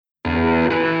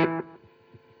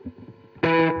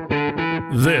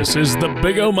This is the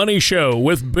Big O Money Show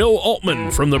with Bill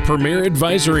Altman from the Premier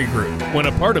Advisory Group. When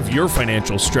a part of your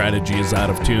financial strategy is out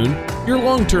of tune, your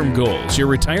long-term goals, your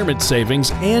retirement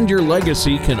savings, and your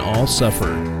legacy can all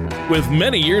suffer. With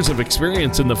many years of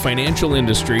experience in the financial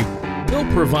industry, Bill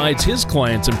provides his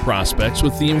clients and prospects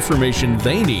with the information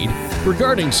they need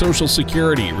regarding Social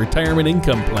Security, retirement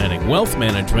income planning, wealth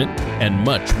management, and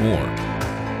much more.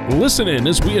 Listen in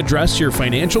as we address your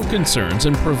financial concerns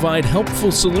and provide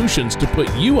helpful solutions to put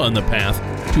you on the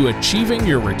path to achieving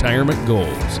your retirement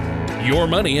goals. Your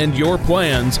money and your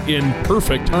plans in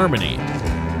perfect harmony.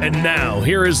 And now,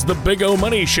 here is the Big O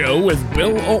Money Show with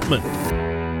Bill Altman.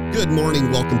 Good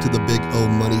morning. Welcome to the Big O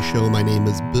Money Show. My name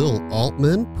is Bill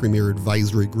Altman, Premier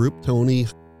Advisory Group. Tony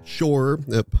Shore.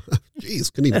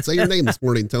 Couldn't even say your name this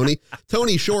morning, Tony.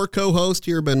 Tony Shore, co-host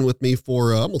here, been with me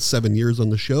for almost 7 years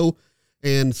on the show.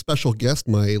 And special guest,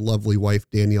 my lovely wife,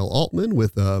 Danielle Altman,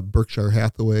 with Berkshire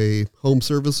Hathaway Home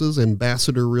Services,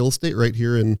 Ambassador Real Estate, right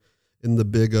here in the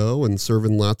Big O, and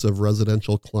serving lots of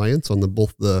residential clients on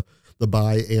both the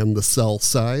buy and the sell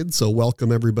side. So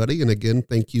welcome, everybody. And again,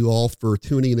 thank you all for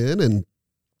tuning in. And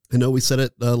I know we said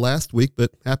it last week,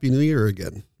 but Happy New Year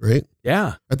again, right?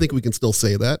 Yeah. I think we can still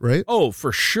say that, right? Oh,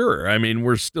 for sure. I mean,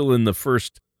 we're still in the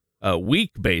first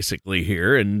week basically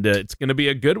here, and it's going to be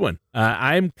a good one.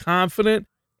 I'm confident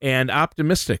and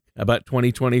optimistic about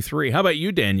 2023. How about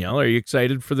you, Danielle? Are you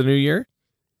excited for the new year?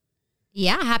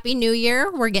 Yeah, Happy New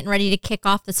Year. We're getting ready to kick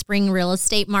off the spring real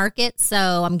estate market.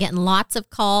 So I'm getting lots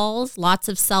of calls, lots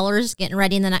of sellers getting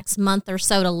ready in the next month or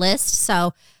so to list.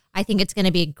 So I think it's going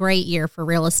to be a great year for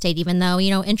real estate, even though,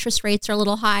 interest rates are a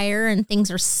little higher and things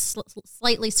are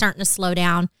slightly starting to slow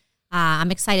down.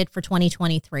 I'm excited for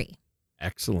 2023.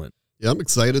 Excellent. Yeah, I'm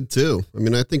excited too. I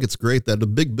mean, I think it's great that a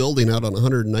big building out on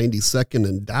 192nd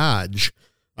and Dodge,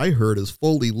 I heard, is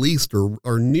fully leased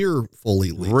or near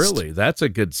fully leased. Really? That's a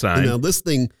good sign. This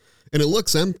thing, and it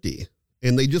looks empty,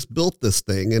 and they just built this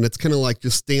thing, and it's kind of like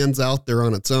just stands out there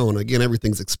on its own. Again,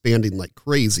 everything's expanding like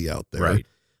crazy out there. Right.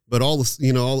 But all this,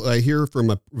 I hear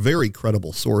from a very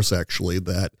credible source actually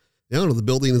that, the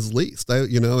building is leased. I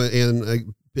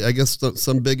guess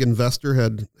some big investor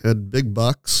had big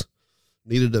bucks,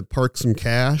 needed to park some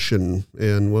cash, and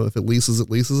well, if it leases, it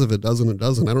leases. If it doesn't, it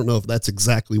doesn't. I don't know if that's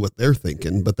exactly what they're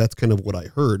thinking, but that's kind of what I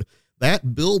heard.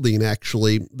 That building,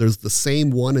 actually, there's the same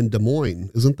one in Des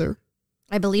Moines, isn't there?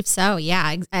 I believe so,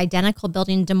 yeah. Identical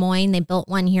building in Des Moines. They built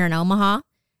one here in Omaha,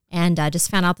 and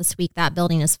just found out this week that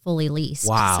building is fully leased.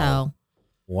 Wow.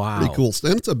 Wow. Pretty cool.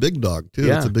 And it's a big dog, too.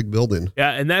 Yeah. It's a big building.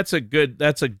 Yeah, and that's a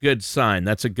good sign.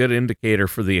 That's a good indicator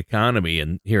for the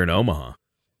economy here in Omaha.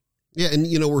 Yeah, and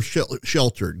we're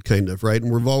sheltered, kind of, right?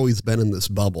 And we've always been in this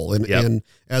bubble. And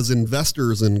as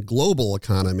investors in global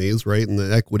economies, right, in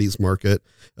the equities market,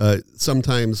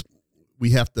 sometimes we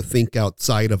have to think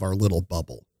outside of our little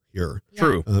bubble here. Yeah.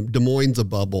 True. Des Moines a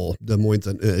bubble. Des Moines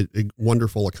a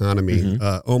wonderful economy.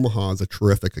 Mm-hmm. Omaha is a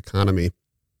terrific economy.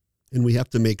 And we have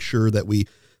to make sure that we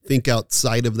think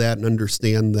outside of that and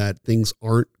understand that things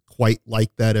aren't quite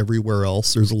like that everywhere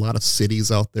else. There's a lot of cities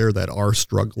out there that are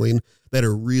struggling, that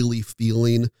are really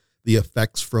feeling the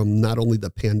effects from not only the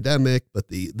pandemic, but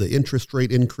the interest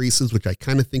rate increases, which I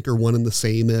kind of think are one and the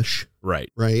same-ish. Right.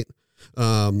 Right.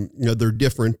 They're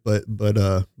different, but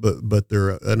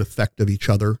they're an effect of each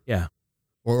other. Yeah.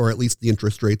 Or at least the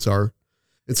interest rates are.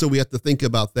 And so we have to think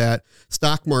about that.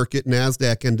 Stock market,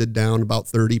 NASDAQ ended down about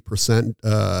 30%.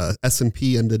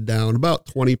 S&P ended down about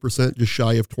 20%, just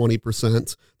shy of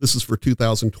 20%. This is for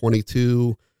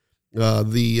 2022.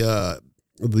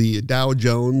 The Dow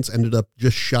Jones ended up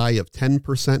just shy of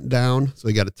 10% down. So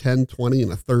you got a 10, 20,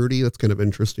 and a 30. That's kind of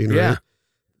interesting, right?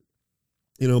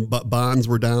 But bonds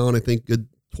were down, I think, good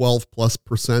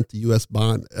 12+%. The U.S.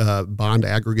 bond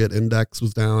aggregate index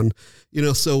was down.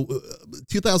 So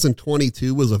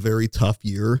 2022 was a very tough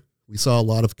year. We saw a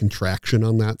lot of contraction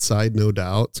on that side, no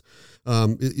doubt.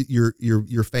 Your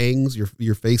FANGs,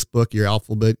 your Facebook, your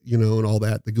Alphabet, and all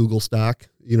that, the Google stock,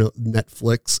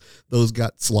 Netflix, those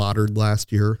got slaughtered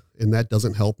last year, and that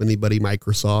doesn't help anybody.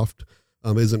 Microsoft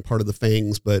isn't part of the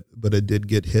FANGs, but it did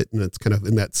get hit, and it's kind of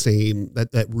in that same,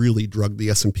 that really drug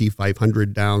the S&P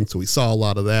 500 down. So we saw a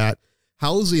lot of that.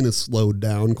 Housing has slowed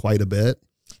down quite a bit.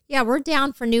 Yeah, we're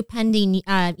down for new pending,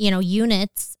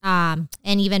 units and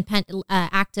even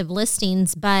active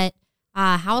listings, but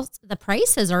the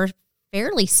prices are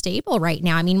fairly stable right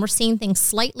now. I mean, we're seeing things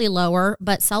slightly lower,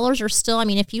 but sellers are still,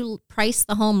 if you price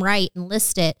the home right and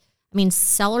list it,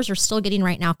 sellers are still getting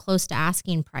right now close to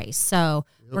asking price. So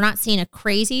we're not seeing a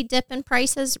crazy dip in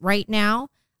prices right now.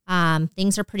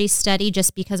 Things are pretty steady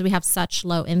just because we have such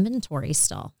low inventory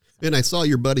still. And I saw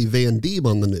your buddy Van Dieb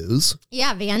on the news.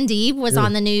 Yeah, Van Dieb was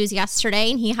on the news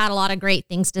yesterday, and he had a lot of great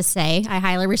things to say. I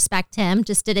highly respect him.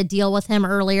 Just did a deal with him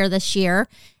earlier this year,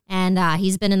 and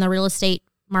he's been in the real estate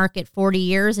market 40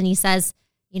 years, and he says,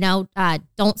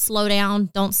 don't slow down,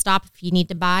 don't stop. If you need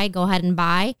to buy, go ahead and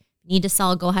buy. If you need to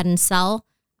sell, go ahead and sell.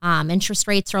 Interest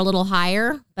rates are a little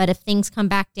higher, but if things come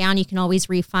back down, you can always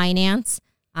refinance.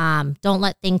 Don't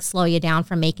let things slow you down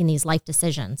from making these life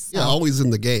decisions. So. Yeah, always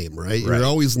in the game, right? You're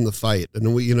always in the fight.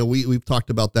 And we've talked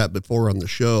about that before on the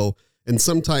show. And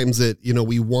sometimes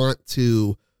we want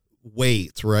to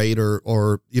wait, right?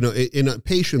 Or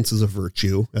patience is a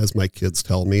virtue, as my kids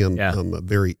tell me. I'm a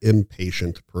very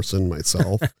impatient person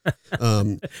myself.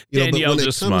 Danielle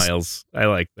just smiles. I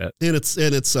like that. And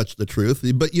it's such the truth.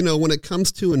 But when it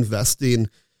comes to investing,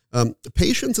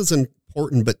 patience is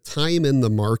important, but time in the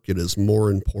market is more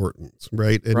important,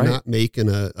 right? And not making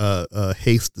a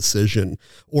haste decision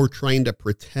or trying to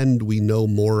pretend we know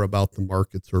more about the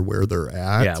markets or where they're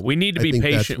at. Yeah, we need to be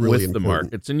patient with the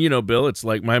markets. And, Bill, it's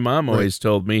like my mom always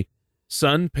told me,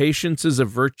 son, patience is a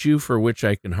virtue for which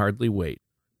I can hardly wait.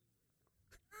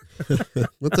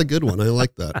 That's a good one. I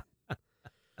like that.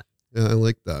 Yeah, I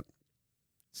like that.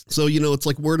 So, it's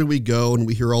like, where do we go? And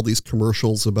we hear all these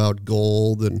commercials about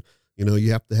gold and,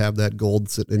 you have to have that gold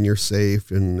sitting in your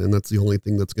safe and that's the only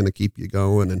thing that's going to keep you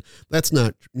going. And that's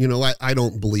not, I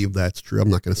don't believe that's true. I'm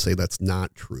not going to say that's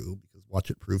not true because watch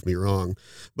it prove me wrong,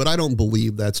 but I don't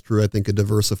believe that's true. I think a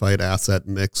diversified asset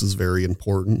mix is very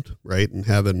important, right? And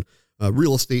having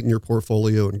real estate in your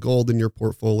portfolio and gold in your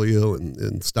portfolio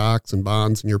and stocks and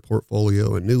bonds in your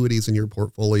portfolio, annuities in your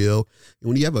portfolio. And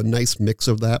when you have a nice mix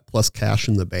of that plus cash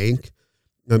in the bank,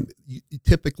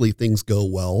 typically things go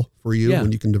well for you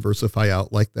when you can diversify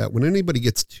out like that. When anybody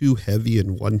gets too heavy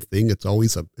in one thing, it's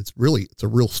a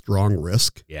real strong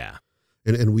risk. Yeah.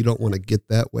 And we don't want to get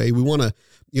that way. We want to,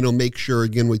 make sure,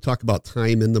 again, we talk about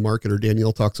time in the market, or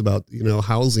Danielle talks about,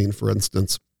 housing, for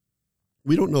instance.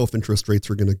 We don't know if interest rates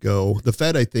are going to go. The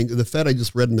Fed, I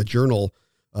just read in the journal,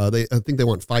 I think they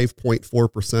want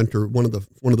 5.4%, or one of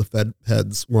the Fed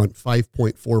heads want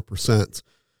 5.4%.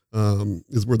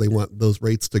 Is where they want those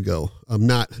rates to go.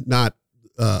 Not on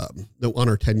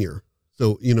our 10-year.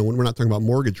 So, when we're not talking about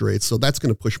mortgage rates, so that's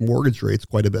going to push mortgage rates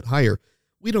quite a bit higher.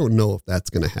 We don't know if that's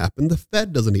going to happen. The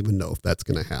Fed doesn't even know if that's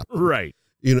going to happen. Right.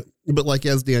 But like,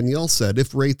 as Danielle said,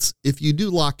 if you do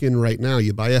lock in right now,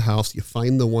 you buy a house, you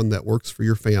find the one that works for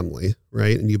your family,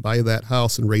 right? And you buy that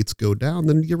house and rates go down,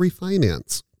 then you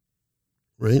refinance,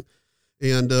 right?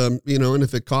 And, and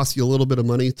if it costs you a little bit of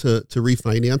money to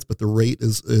refinance, but the rate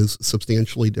is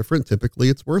substantially different, typically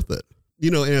it's worth it.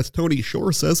 And as Tony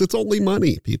Shore says, it's only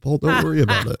money, people. Don't worry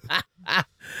about it.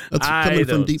 That's coming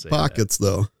from deep pockets,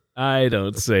 though. I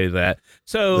don't say that.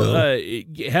 So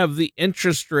have the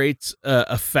interest rates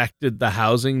affected the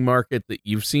housing market that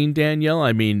you've seen, Danielle?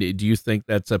 I mean, do you think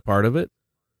that's a part of it?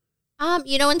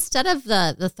 Instead of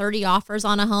the 30 offers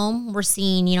on a home, we're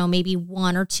seeing, maybe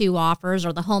 1 or 2 offers,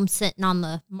 or the home sitting on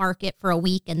the market for a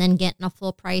week and then getting a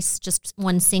full price, just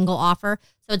one single offer.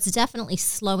 So it's definitely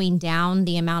slowing down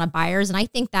the amount of buyers. And I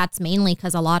think that's mainly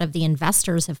because a lot of the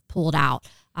investors have pulled out.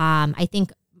 I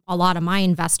think a lot of my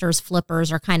investors,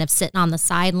 flippers, are kind of sitting on the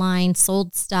sideline,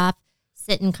 sold stuff,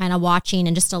 sitting kind of watching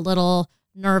and just a little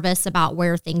nervous about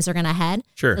where things are going to head.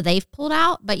 Sure. So they've pulled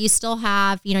out, but you still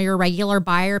have, your regular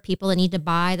buyer, people that need to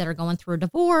buy that are going through a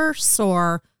divorce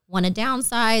or want to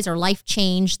downsize or life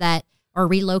change that are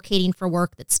relocating for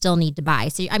work that still need to buy.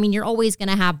 So, you're always going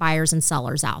to have buyers and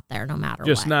sellers out there no matter what.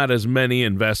 Just not as many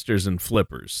investors and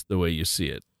flippers the way you see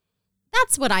it.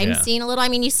 That's what I'm seeing a little.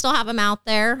 You still have them out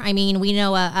there. We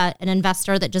know an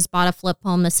investor that just bought a flip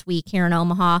home this week here in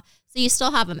Omaha. So you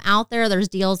still have them out there. There's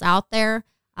deals out there.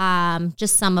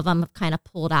 Just some of them have kind of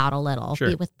pulled out a little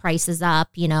with prices up,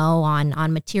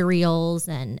 on materials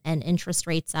and interest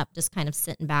rates up, just kind of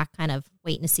sitting back, kind of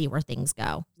waiting to see where things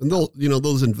go. And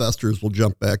those investors will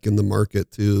jump back in the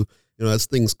market too, as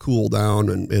things cool down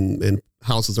and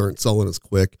houses aren't selling as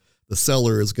quick. The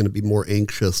seller is going to be more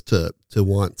anxious to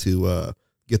want to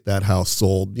get that house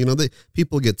sold.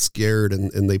 People get scared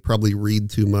and they probably read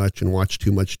too much and watch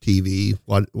too much TV,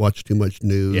 watch too much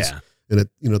news. Yeah. And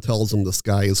it tells them the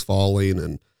sky is falling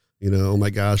and, oh my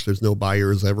gosh, there's no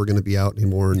buyers ever going to be out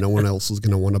anymore. No one else is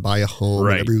going to want to buy a home.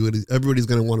 Right. Everybody's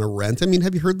going to want to rent.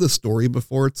 Have you heard this story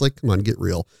before? It's like, come on, get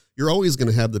real. You're always going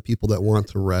to have the people that want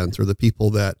to rent or the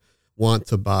people that want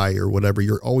to buy or whatever.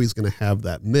 You're always going to have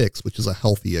that mix, which is a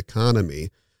healthy economy.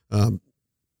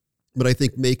 But I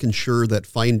think making sure that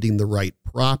finding the right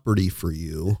property for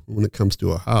you when it comes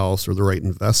to a house or the right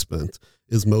investment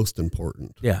is most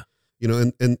important. Yeah.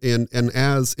 And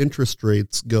as interest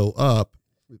rates go up,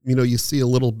 you see a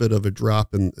little bit of a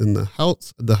drop in the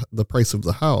house, the price of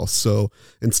the house. So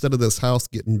instead of this house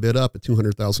getting bid up, a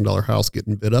 $200,000 house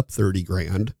getting bid up 30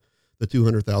 grand, the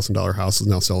 $200,000 house is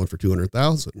now selling for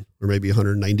 200,000 or maybe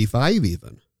 195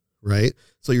 even, right?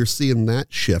 So you're seeing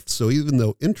that shift. So even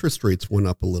though interest rates went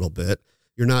up a little bit,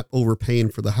 you're not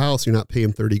overpaying for the house. You're not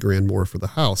paying 30 grand more for the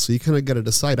house. So you kind of got to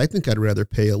decide. I think I'd rather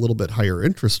pay a little bit higher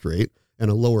interest rate and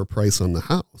a lower price on the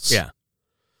house. Yeah.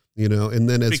 And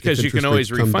then because you can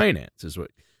always refinance is what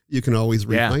you can always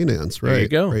refinance, right? There you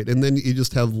go. Right. And then you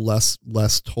just have less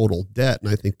total debt.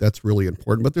 And I think that's really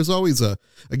important, but there's always a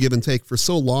give and take. For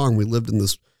so long, we lived in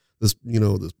this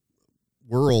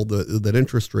world that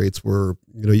interest rates were,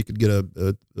 you could get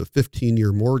a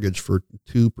 15-year mortgage for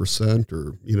 2%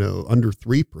 or, under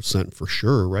 3% for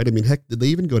sure. Right. I mean, heck, did they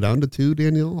even go down to 2,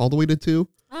 Danielle, all the way to 2?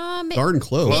 Darn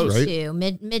close, right?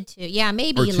 Mid 2. Yeah,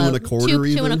 maybe or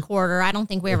 2.25 2 and a quarter. I don't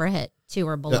think we ever hit 2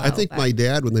 or below. I think my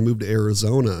dad, when they moved to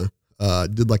Arizona,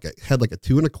 had like a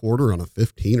 2.25 on a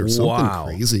 15 or something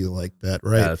crazy like that,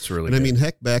 right? Yeah, that's really and good. I mean,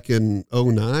 heck, back in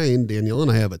 2009, Danielle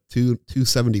and I have a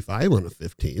 275 on a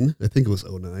 15. I think it was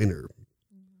 2009 or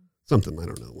something. I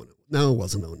don't know when. No, it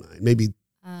wasn't 2009. Maybe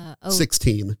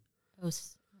 16.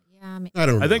 Yeah, I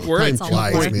don't know. I think we're at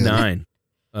 2.9.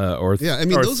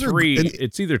 Those 3. are.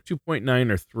 It's either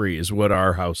 2.9 or 3 is what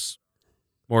our house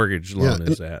mortgage loan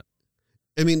is at.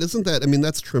 I mean,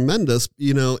 that's tremendous,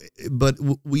 but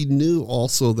we knew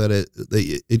also that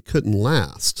it couldn't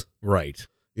last. Right.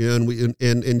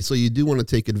 And so you do want to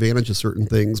take advantage of certain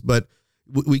things, but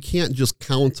we can't just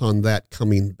count on that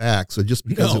coming back. So just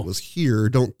because it was here,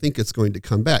 don't think it's going to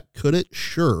come back. Could it?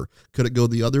 Sure. Could it go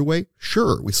the other way?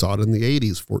 Sure. We saw it in the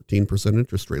 80s, 14%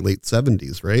 interest rate, late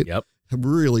 70s, right? Yep.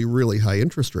 Really, really high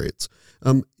interest rates.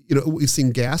 We've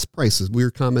seen gas prices. We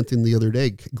were commenting the other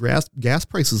day, gas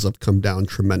prices have come down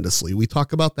tremendously. We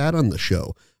talk about that on the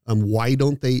show. Why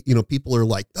don't they, people are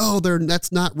like,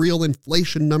 that's not real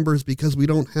inflation numbers because we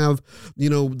don't have,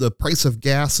 the price of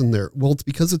gas in there. Well, it's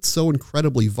because it's so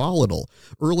incredibly volatile.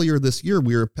 Earlier this year,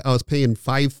 I was paying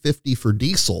 $5.50 for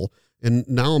diesel, and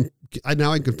now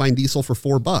I can find diesel for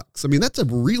 $4. I mean, that's a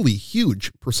really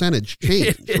huge percentage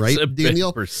change, right? A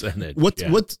Danielle, big percentage.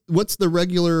 What's the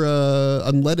regular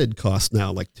unleaded cost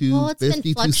now? Like $2.50, well, it's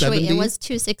been fluctuating. $2.70? It was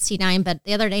 $2.69, but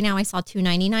the other day now I saw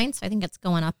 $2.99, so I think it's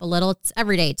going up a little. It's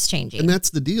every day it's changing. And that's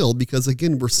the deal, because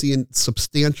again, we're seeing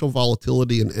substantial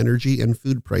volatility in energy and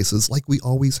food prices like we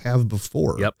always have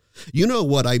before. Yep. You know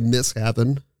what I miss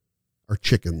having? Our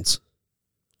chickens.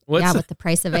 With the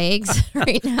price of eggs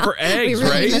right now. For eggs, we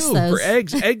really right? miss those.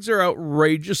 For eggs are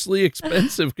outrageously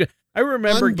expensive. I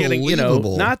remember getting,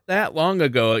 not that long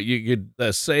ago, you get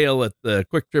the sale at the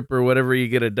Quick Trip or whatever, you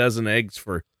get a dozen eggs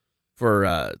for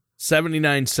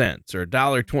 79 cents or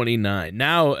 $1.29.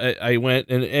 Now I went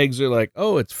and eggs are like,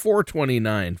 it's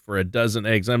 $4.29 for a dozen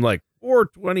eggs. I'm like,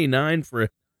 $4.29 for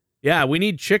yeah, we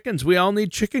need chickens. We all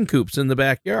need chicken coops in the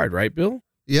backyard, right, Bill?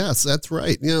 Yes, that's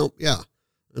right. Yeah.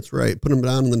 That's right. Put them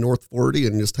down in the North 40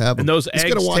 and just have them. And those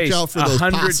eggs gotta watch taste out for those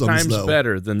 100 times though.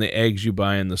 better than the eggs you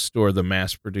buy in the store, the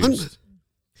mass-produced.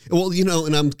 Well,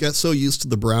 and I'm so used to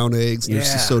the brown eggs, and they're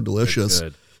just so delicious.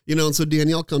 Good. And so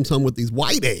Danielle comes home with these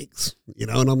white eggs, and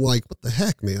I'm like, what the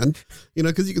heck, man?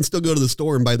 Because you can still go to the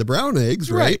store and buy the brown eggs,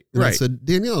 right? And I said,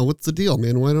 Danielle, what's the deal,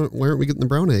 man? Why aren't we getting the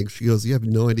brown eggs? She goes, you have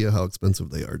no idea how expensive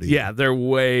they are, do you? Yeah, they're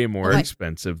way more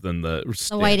expensive than the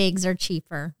white eggs are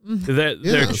cheaper.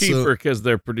 They're cheaper because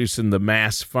they're producing the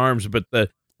mass farms, but the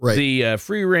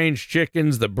free-range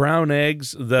chickens, the brown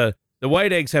eggs, the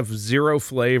white eggs have zero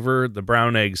flavor. The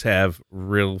brown eggs have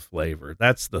real flavor.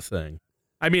 That's the thing.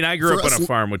 I mean, I grew up on a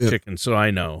farm with chickens, so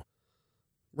I know.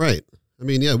 Right. I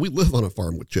mean, we live on a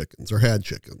farm with chickens, or had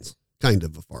chickens. Kind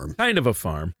of a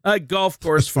farm. A golf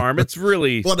course farm. It's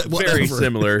really very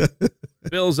similar.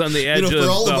 Bill's on the edge of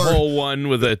the hole one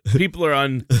with people are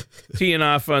teeing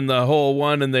off on the hole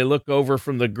one, and they look over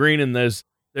from the green, and there's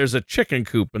a chicken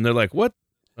coop, and they're like, what?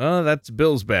 Oh, that's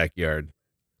Bill's backyard.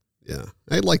 Yeah.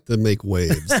 I'd like to make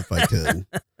waves if I can.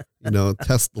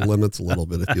 Test the limits a little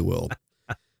bit, if you will.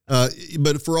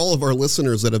 But for all of our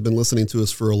listeners that have been listening to us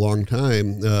for a long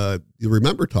time, you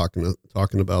remember talking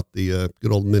about the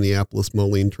good old Minneapolis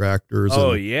Moline tractors.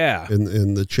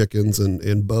 And the chickens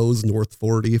and Bo's North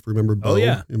 40. If you remember Bo. Oh,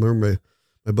 yeah. You remember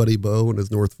my buddy Bo and his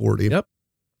North 40. Yep.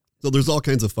 So there's all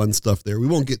kinds of fun stuff there. We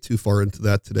won't get too far into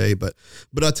that today, but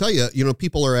I'll tell you,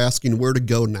 people are asking where to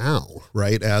go now,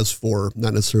 right? As for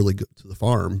not necessarily go to the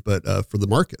farm, but for the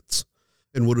markets.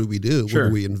 And what do we do? Sure. Where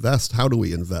do we invest? How do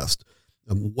we invest?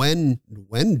 When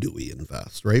do we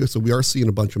invest, right? So we are seeing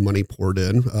a bunch of money poured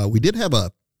in. We did have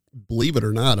a believe it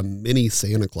or not, a mini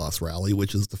Santa Claus rally,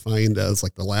 which is defined as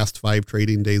like the last 5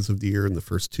 trading days of the year and the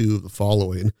first 2 of the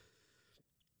following,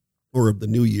 or of the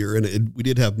new year. And we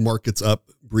did have markets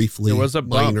up briefly. There was a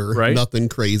minor, bump, right? Nothing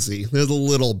crazy. There's a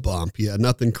little bump. Yeah.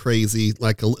 Nothing crazy.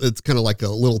 It's kind of like a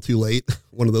little too late.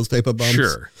 One of those type of bumps.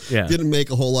 Sure. Yeah. Didn't make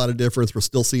a whole lot of difference. We're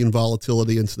still seeing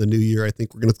volatility into the new year. I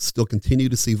think we're going to still continue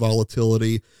to see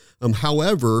volatility.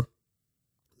 However,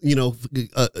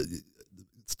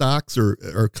 stocks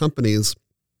or companies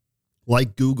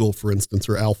like Google, for instance,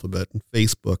 or Alphabet and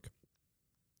Facebook,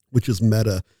 which is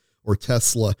Meta, or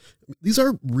Tesla. These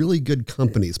are really good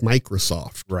companies.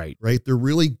 Microsoft, right? They're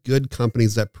really good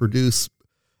companies that produce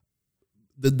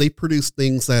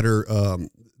things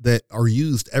that are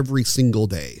used every single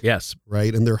day. Yes.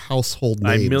 Right. And they're household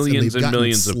By names. millions and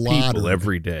millions of slaughtered. people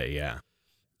every day. Yeah.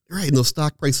 Right. And those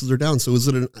stock prices are down. So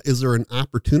is there an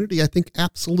opportunity? I think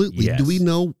absolutely. Yes. Do we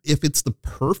know if it's the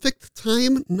perfect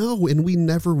time? No. And we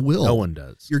never will. No one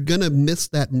does. You're going to miss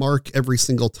that mark every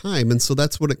single time. And so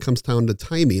that's what it comes down to,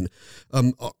 timing.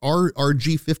 Our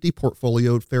G50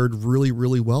 portfolio fared really,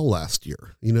 really well last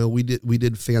year. We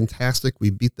did fantastic. We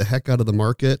beat the heck out of the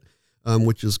market.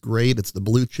 Which is great. It's the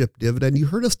blue chip dividend. You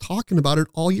heard us talking about it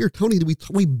all year, Tony.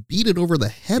 We beat it over the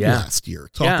head last year,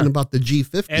 talking about the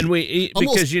G50, and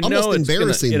because it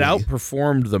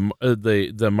outperformed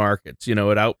the markets. It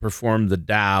outperformed the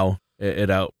Dow. It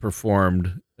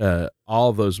outperformed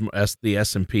all those the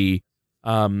S&P.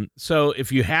 So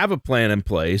if you have a plan in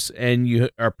place and you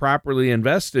are properly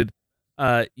invested,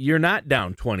 you're not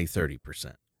down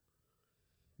 20-30%.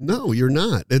 No, you're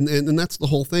not, and that's the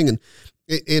whole thing. And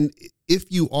if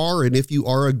you are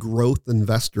a growth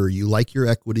investor, you like your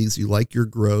equities, you like your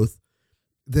growth,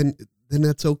 then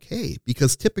that's okay,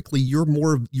 because typically you're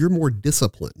more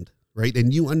disciplined, right?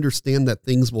 And you understand that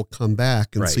things will come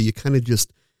back, and so you kind of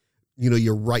just,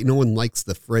 you're right. No one likes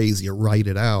the phrase you write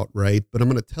it out, right? But I'm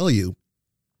going to tell you,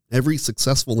 every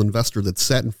successful investor that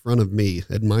sat in front of me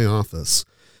at my office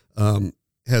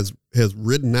has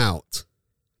ridden out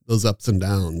those ups and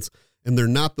downs. And they're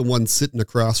not the ones sitting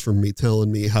across from me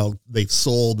telling me how they've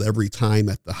sold every time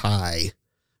at the high,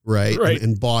 right?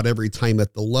 And bought every time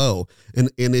at the low.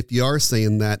 And if you are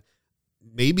saying that,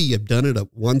 maybe you've done it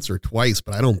once or twice,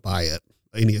 but I don't buy it.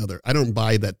 I don't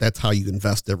buy that. That's how you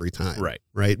invest every time.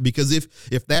 Right. Because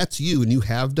if that's you and you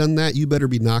have done that, you better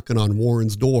be knocking on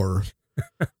Warren's door.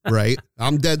 Right.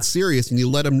 I'm dead serious. And you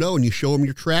let him know and you show him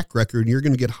your track record and you're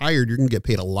going to get hired. You're going to get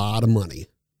paid a lot of money.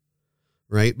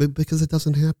 Right. But because it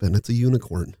doesn't happen, it's a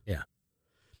unicorn. Yeah.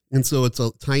 And so it's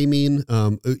a timing.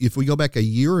 If we go back a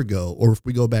year ago, or if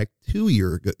we go back 2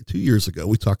 years ago,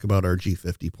 we talk about our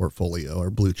G50 portfolio, our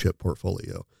blue chip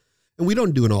portfolio. And we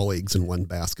don't do an all eggs in one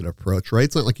basket approach, right?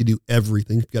 It's not like you do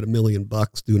everything. If you've got $1 million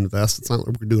to invest, it's not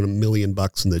like we're doing $1 million in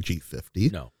the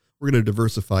G50. No. We're going to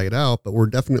diversify it out, but we're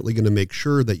definitely going to make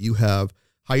sure that you have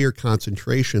higher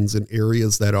concentrations in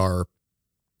areas that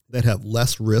have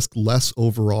less risk, less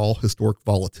overall historic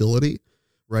volatility,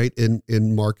 right?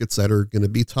 In markets that are going to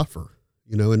be tougher,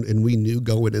 and we knew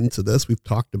going into this, we've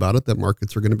talked about it, that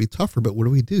markets are going to be tougher, but what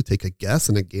do? Take a guess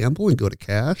and a gamble and go to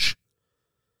cash,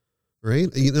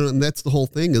 right? And that's the whole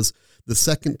thing, is the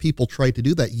second people try to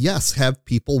do that. Yes. Have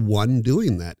people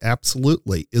doing that?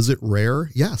 Absolutely. Is it rare?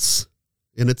 Yes.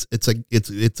 And it's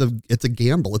a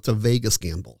gamble. It's a Vegas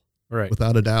gamble, right?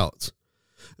 Without a doubt.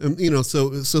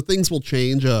 So things will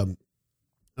change.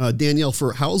 Danielle,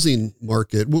 for housing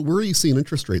market, where are you seeing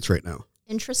interest rates right now?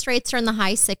 Interest rates are in the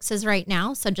high 6s right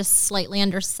now, so just slightly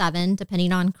under 7,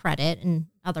 depending on credit and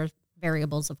other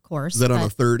variables, of course. Is that on a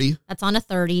 30? That's on a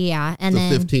 30, yeah. And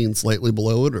then 15 slightly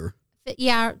below it, or?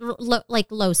 Yeah, like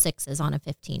low 6s on a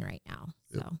 15 right now.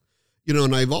 So.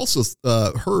 And I've also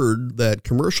heard that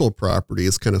commercial property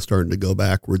is kind of starting to go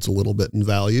backwards a little bit in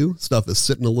value. Stuff is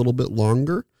sitting a little bit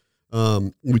longer.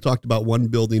 We talked about one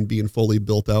building being fully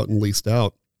built out and leased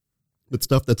out, but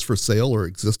stuff that's for sale or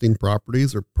existing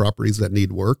properties or properties that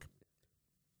need work,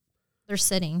 they're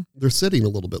sitting a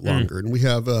little bit longer. And we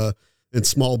have, and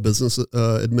Small Business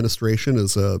Administration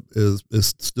is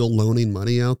still loaning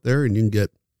money out there, and you can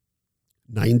get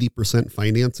 90%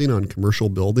 financing on commercial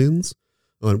buildings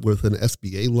with an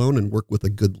SBA loan, and work with a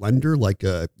good lender like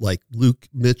Luke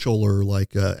Mitchell or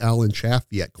like Alan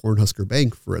Chaffee at Cornhusker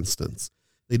Bank, for instance.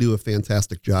 They do a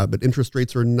fantastic job, but interest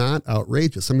rates are not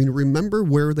outrageous. I mean, remember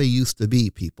where they used to be,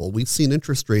 people. We've seen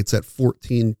interest rates at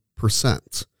 14%,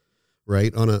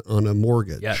 right, on a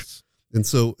mortgage. Yes. And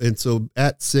so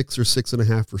at 6 or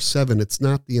 6.5 or 7, it's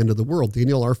not the end of the world.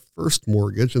 Danielle, our first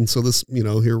mortgage, and so this,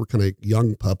 here we're kind of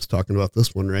young pups talking about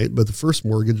this one, right? But the first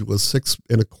mortgage was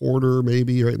 6.25,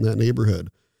 maybe, right in that neighborhood.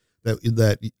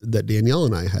 that Danielle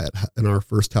and I had in our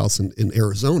first house in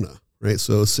Arizona, right?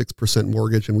 So 6%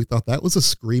 mortgage, and we thought that was a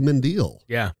screaming deal.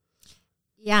 Yeah.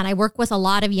 Yeah, and I work with a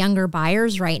lot of younger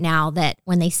buyers right now that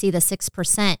when they see the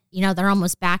 6%, they're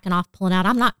almost backing off, pulling out.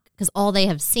 I'm not, because all they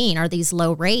have seen are these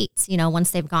low rates, once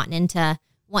they've gotten into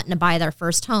wanting to buy their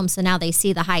first home. So now they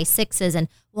see the high sixes and,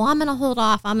 well, I'm going to hold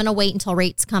off. I'm going to wait until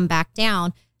rates come back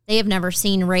down. They have never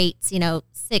seen rates,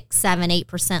 6, 7,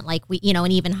 8% like we,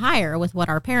 and even higher with what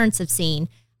our parents have seen.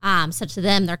 So to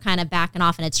them, they're kind of backing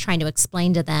off, and it's trying to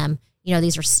explain to them,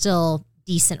 these are still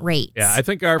decent rates. Yeah, I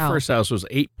think our first house was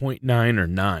 8.9 or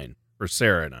 9 for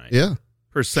Sarah and I. Yeah.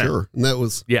 Percent. Sure. And that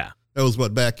was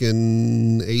what, back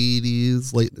in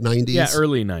 80s, late 90s? Yeah,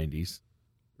 early 90s.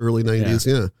 Early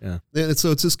 90s, yeah. And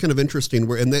so it's just kind of interesting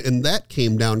where, and that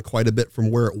came down quite a bit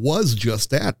from where it was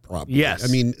just at, probably. Yes. I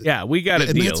mean, we got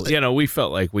a deal. We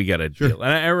felt like we got a deal.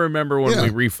 And I remember when we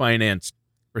refinanced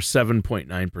for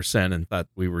 7.9% and thought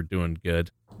we were doing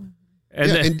good.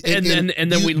 And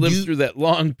then we lived through that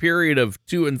long period of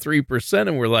 2 and 3%,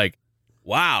 and we're like,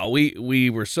 wow, we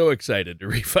were so excited to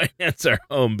refinance our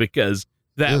home because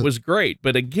that was great.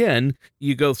 But again,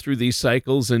 you go through these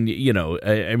cycles, and do you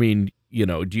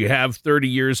have 30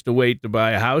 years to wait to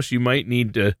buy a house? You might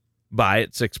need to buy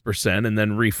at 6% and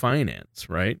then refinance,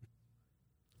 right?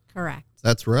 Correct.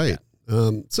 That's right.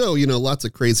 Yeah. So, lots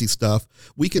of crazy stuff.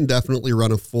 We can definitely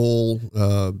run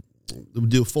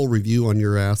do a full review on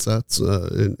your assets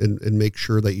and make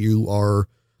sure that you are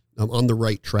on the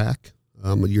right track.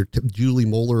 You're Julie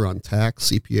Moeller on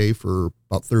tax, CPA for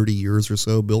about 30 years or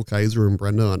so, Bill Kaiser and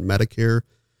Brenda on Medicare,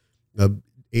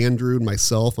 Andrew and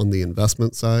myself on the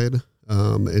investment side.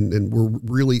 And we're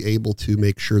really able to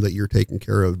make sure that you're taking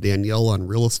care of Danielle on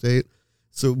real estate.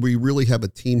 So we really have a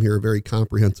team here, a very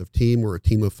comprehensive team. We're a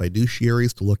team of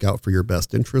fiduciaries to look out for your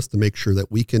best interest, to make sure that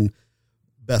we can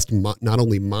best not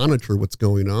only monitor what's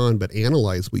going on, but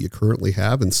analyze what you currently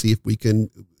have and see if we can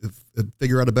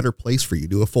figure out a better place for you.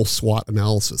 Do a full SWOT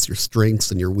analysis, your strengths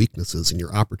and your weaknesses and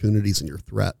your opportunities and your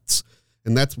threats.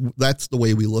 And that's the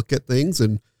way we look at things.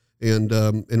 And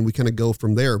we kind of go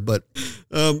from there. But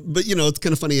it's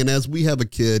kind of funny. And as we have a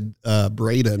kid,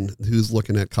 Braden, who's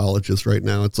looking at colleges right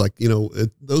now, it's like,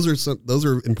 those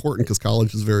are important because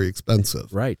college is very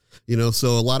expensive. Right.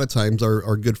 So a lot of times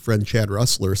our good friend Chad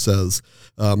Russler says,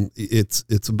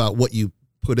 it's about what you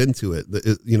put into it,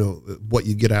 what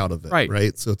you get out of it.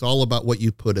 Right. So it's all about what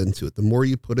you put into it. The more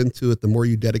you put into it, the more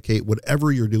you dedicate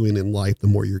whatever you're doing in life, the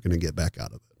more you're going to get back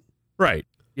out of it. Right.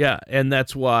 Yeah, and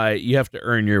that's why you have to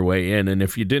earn your way in. And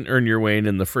if you didn't earn your way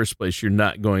in the first place, you're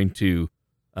not going to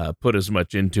put as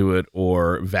much into it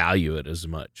or value it as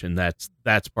much. And that's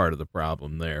part of the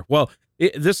problem there. Well,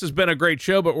 this has been a great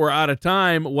show, but we're out of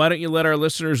time. Why don't you let our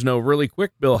listeners know really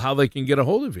quick, Bill, how they can get a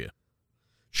hold of you?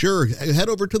 Sure. Head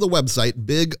over to the website,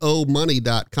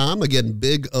 bigomoney.com. Again,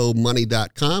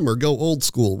 bigomoney.com, or go old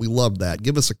school. We love that.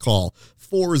 Give us a call,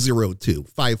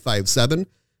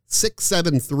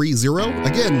 402-557-6730.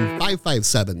 Again,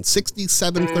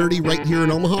 557-6730 right here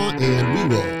in Omaha, and we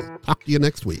will talk to you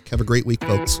next week. Have a great week,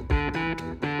 folks.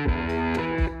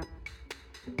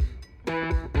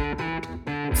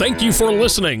 Thank you for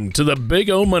listening to the Big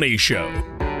O Money Show.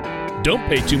 Don't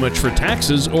pay too much for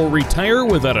taxes or retire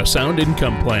without a sound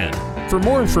income plan. For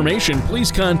more information,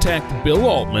 please contact Bill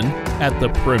Altman at the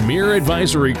Premier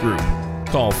Advisory Group.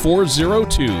 Call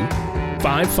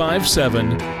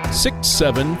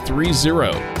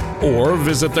 402-557-6730 or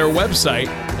visit their website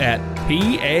at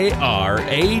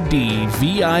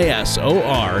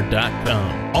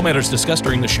paradvisor.com. All matters discussed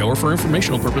during the show are for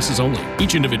informational purposes only.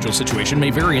 Each individual situation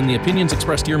may vary, and the opinions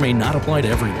expressed here may not apply to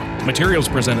everyone. Materials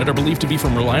presented are believed to be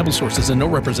from reliable sources, and no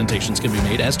representations can be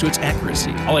made as to its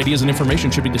accuracy. All ideas and information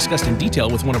should be discussed in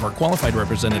detail with one of our qualified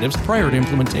representatives prior to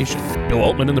implementation. Bill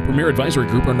Altman and the Premier Advisory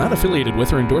Group are not affiliated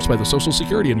with or endorsed by the Social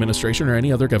Security Administration or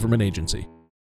any other government agency.